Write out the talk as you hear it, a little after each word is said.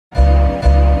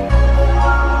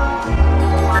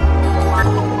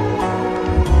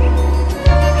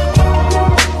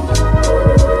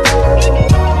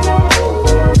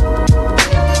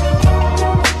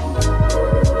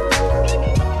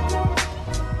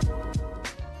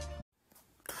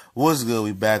What's good?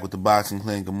 We back with the Boxing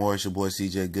Clinic. Good morning. It's your boy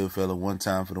CJ Goodfella. One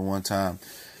time for the one time.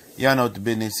 Y'all know what the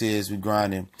business is. We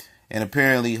grinding. And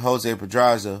apparently, Jose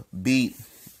Pedraza beat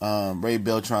Ray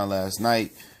Beltran last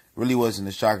night. Really wasn't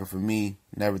a shocker for me.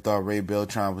 Never thought Ray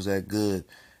Beltran was that good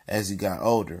as he got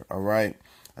older. All right.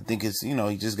 I think it's, he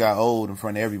just got old in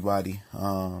front of everybody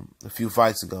a few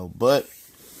fights ago. But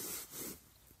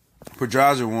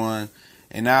Pedraza won.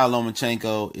 And now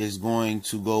Lomachenko is going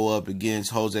to go up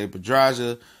against Jose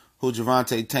Pedraza, who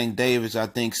Gervonta Tank Davis, I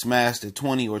think, smashed at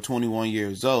 20 or 21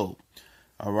 years old.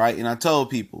 All right. And I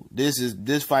told people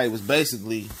this fight was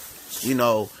basically,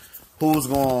 who's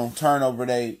going to turn over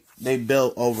they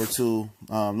belt over to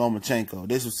Lomachenko.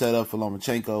 This was set up for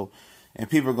Lomachenko. And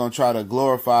people are going to try to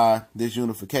glorify this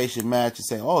unification match and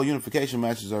say, oh, unification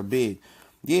matches are big.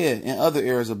 Yeah, in other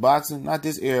eras of boxing, not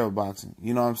this era of boxing.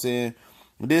 You know what I'm saying?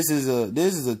 This is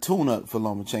a tune-up for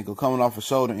Lomachenko coming off a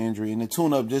shoulder injury. And the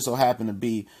tune-up just so happened to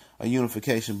be a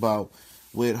unification bout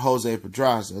with Jose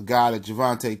Pedraza, a guy that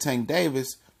Gervonta Tank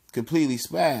Davis completely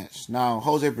smashed. Now,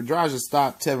 Jose Pedraza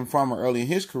stopped Tevin Farmer early in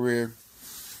his career.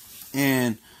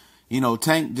 And,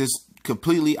 Tank just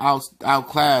completely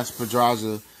outclassed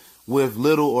Pedraza with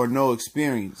little or no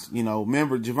experience.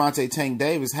 Remember, Gervonta Tank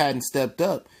Davis hadn't stepped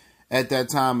up at that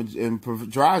time, and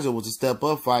Pedraza was a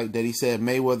step-up fight that he said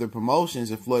Mayweather Promotions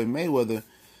and Floyd Mayweather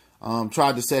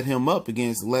tried to set him up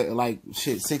against,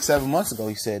 6-7 months ago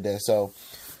he said that. So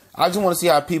I just want to see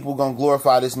how people going to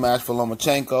glorify this match for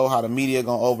Lomachenko, how the media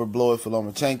going to overblow it for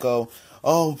Lomachenko.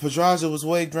 Oh, Pedraza was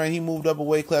weight drained. He moved up a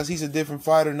weight class. He's a different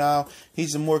fighter now.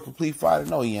 He's a more complete fighter.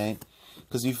 No, he ain't.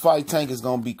 Because if you fight Tank, it's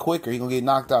going to be quicker. He's going to get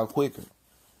knocked out quicker.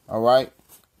 All right?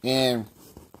 And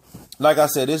like I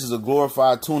said, this is a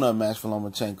glorified tune-up match for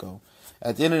Lomachenko.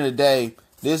 At the end of the day,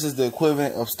 this is the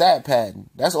equivalent of stat padding.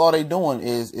 That's all they doing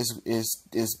is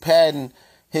padding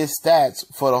his stats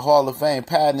for the Hall of Fame,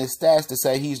 padding his stats to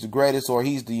say he's the greatest or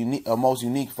he's the most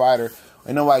unique fighter.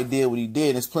 And nobody did what he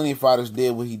did. There's plenty of fighters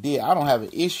did what he did. I don't have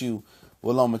an issue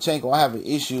with Lomachenko. I have an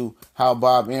issue how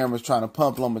Bob Arum is trying to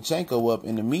pump Lomachenko up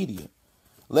in the media.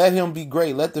 Let him be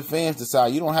great. Let the fans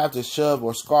decide. You don't have to shove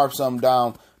or scarf something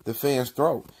down the fans'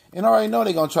 throat. And I already know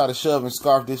they're going to try to shove and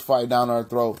scarf this fight down our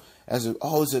throat as,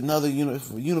 it's another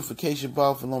unification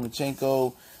bout for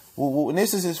Lomachenko. And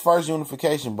this is his first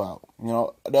unification bout.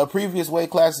 The previous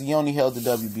weight class, he only held the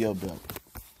WBO belt.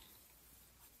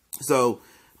 So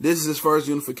this is his first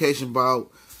unification bout.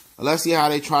 Let's see how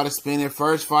they try to spin it.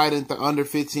 First fight in the under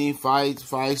 15 fights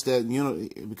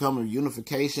that become a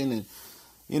unification. And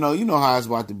you know how it's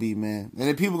about to be, man. And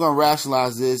then people going to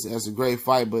rationalize this as a great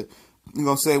fight, but you're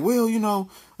going to say, well,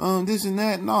 this and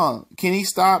that. No. Can he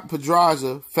stop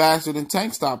Pedraza faster than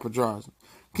Tank stopped Pedraza?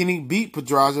 Can he beat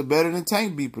Pedraza better than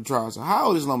Tank beat Pedraza? How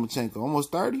old is Lomachenko?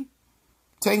 Almost 30?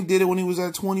 Tank did it when he was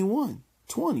at 21,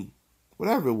 20,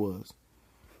 whatever it was.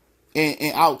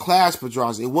 And outclassed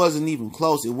Pedraza. It wasn't even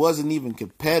close. It wasn't even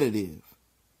competitive.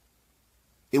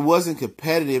 It wasn't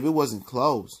competitive. It wasn't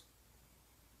close.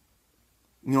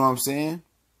 You know what I'm saying?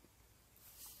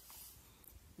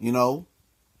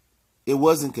 It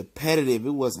wasn't competitive.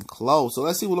 It wasn't close. So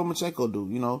let's see what Lomachenko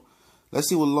do, Let's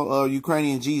see what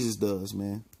Ukrainian Jesus does,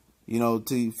 man.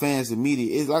 To fans and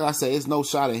media. It's like I said, it's no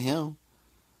shot at him.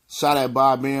 Shot at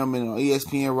Bob Arum and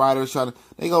ESPN writers.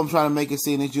 They going to try to make it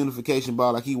seem this unification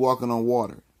bout like he walking on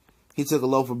water. He took a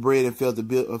loaf of bread and fed a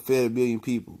billion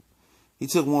people. He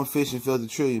took one fish and fed a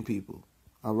trillion people.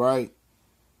 All right?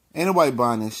 Ain't nobody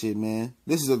buying that shit, man.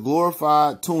 This is a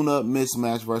glorified tune-up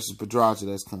mismatch versus Pedraza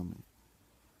that's coming.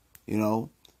 And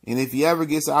if he ever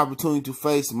gets the opportunity to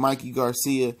face Mikey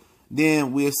Garcia,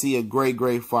 then we'll see a great,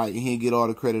 great fight, and he'll get all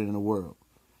the credit in the world.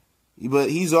 But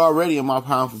he's already in my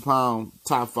pound-for-pound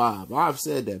top 5. I've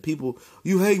said that. People,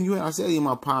 you hating. I said he's in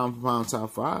my pound-for-pound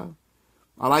top 5.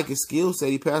 I like his skill set.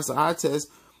 He passed the eye test.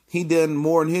 He done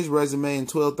more in his resume in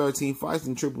 12, 13 fights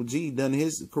than Triple G done in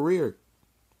his career.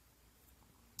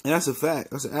 And that's a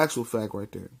fact. That's an actual fact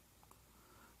right there.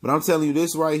 But I'm telling you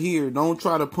this right here, don't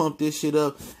try to pump this shit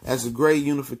up as a great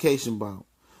unification bout.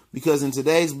 Because in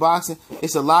today's boxing,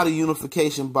 it's a lot of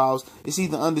unification bouts. It's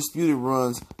either undisputed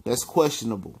runs that's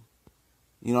questionable.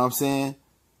 You know what I'm saying?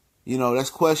 That's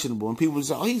questionable. And people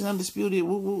say, oh, he's undisputed.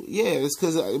 Yeah, it's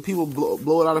because people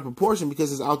blow it out of proportion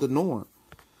because it's out the norm.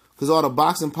 Because all the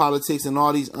boxing politics and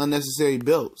all these unnecessary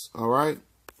belts, all right?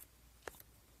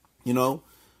 You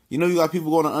got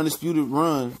people going on an undisputed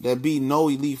run that beat no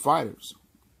elite fighters.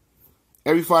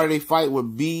 Every fighter they fight were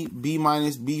B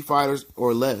minus B fighters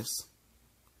or less.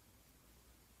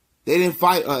 They didn't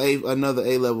fight another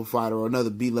A level fighter or another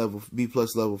B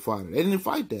plus level fighter. They didn't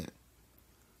fight that.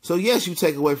 So yes, you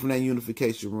take away from that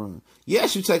unification run.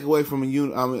 Yes, you take away from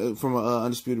a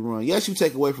undisputed run. Yes, you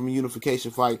take away from a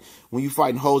unification fight when you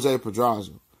fighting Jose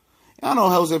Pedraza. And I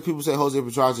know people say Jose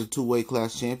Pedraza is a 2-weight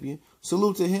class champion.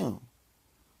 Salute to him.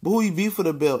 But who he beat for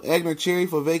the belt? Egner Cherry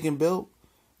for vacant belt?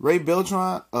 Ray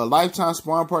Beltran, a lifetime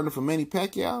sparring partner for Manny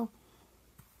Pacquiao?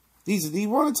 He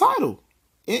won a title.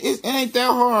 It ain't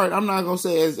that hard. I'm not gonna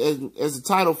say as a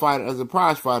title fighter, as a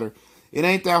prize fighter, it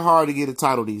ain't that hard to get a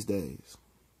title these days.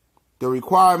 The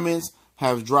requirements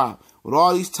have dropped. With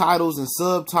all these titles and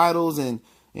subtitles and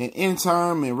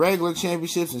interim and regular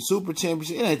championships and super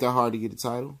championships, it ain't that hard to get a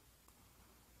title.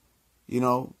 You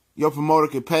know, your promoter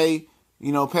could pay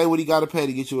what he got to pay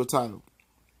to get you a title.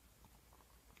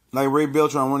 Like Ray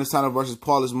Beltran won his title versus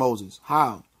Paulus Moses.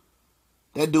 How?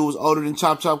 That dude was older than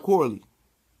Chop Chop Corley.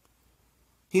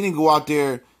 He didn't go out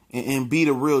there and beat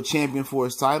a real champion for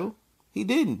his title. He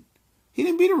didn't. He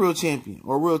didn't beat a real champion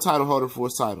or a real title holder for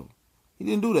his title. He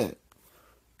didn't do that.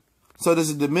 So does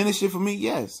it diminish it for me?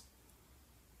 Yes.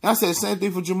 And I said the same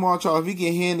thing for Jamal Charles. If he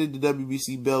get handed the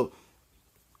WBC belt,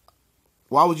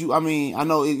 why would you? I mean, I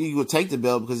know you would take the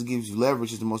belt because it gives you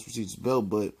leverage. It's the most prestigious belt,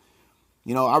 but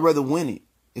I'd rather win it.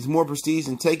 It's more prestige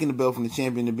than taking the belt from the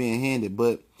champion than being handed,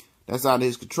 but that's out of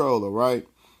his control, all right?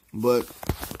 But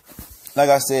like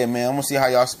I said, man, I'm gonna see how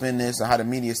y'all spin this and how the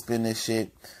media spin this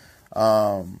shit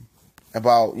about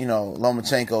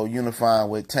Lomachenko unifying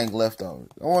with Tank leftovers.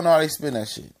 I want to know how they spin that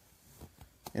shit.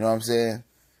 You know what I'm saying?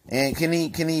 And can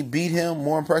he beat him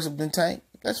more impressive than Tank?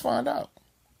 Let's find out.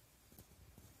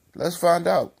 Let's find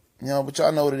out. But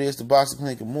y'all know what it is to Boxing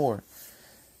Clinic and more.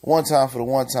 One time for the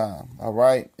one time. All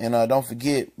right. And don't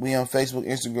forget, we on Facebook,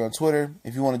 Instagram, Twitter.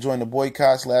 If you want to join the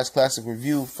Boycott/Classic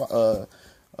Review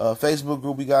Facebook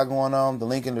group we got going on, the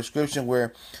link in the description,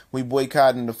 where we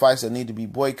boycotting the fights that need to be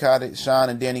boycotted. Sean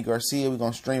and Danny Garcia, we're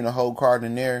going to stream the whole card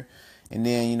in there. And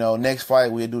then, next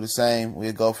fight, we'll do the same.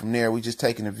 We'll go from there. We just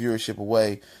taking the viewership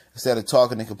away instead of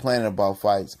talking and complaining about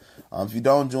fights. If you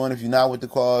don't join, if you're not with the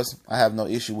cause, I have no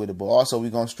issue with it. But also, we're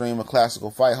going to stream a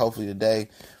classical fight, hopefully today,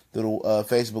 through the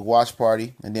Facebook watch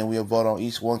party. And then we'll vote on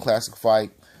each one classic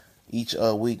fight each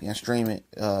week and stream it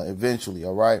eventually,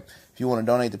 all right? If you want to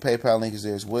donate, the PayPal link is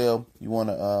there as well. You want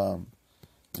to,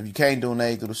 if you can't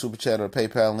donate through the Super Chat or the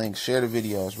PayPal link, share the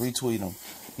videos, retweet them.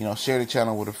 Share the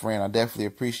channel with a friend. I definitely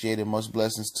appreciate it. Most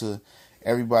blessings to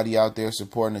everybody out there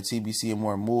supporting the TBC and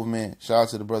more movement. Shout out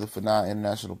to the brother Fanan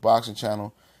International Boxing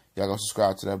Channel. Y'all go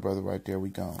subscribe to that brother right there. We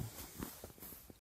gone.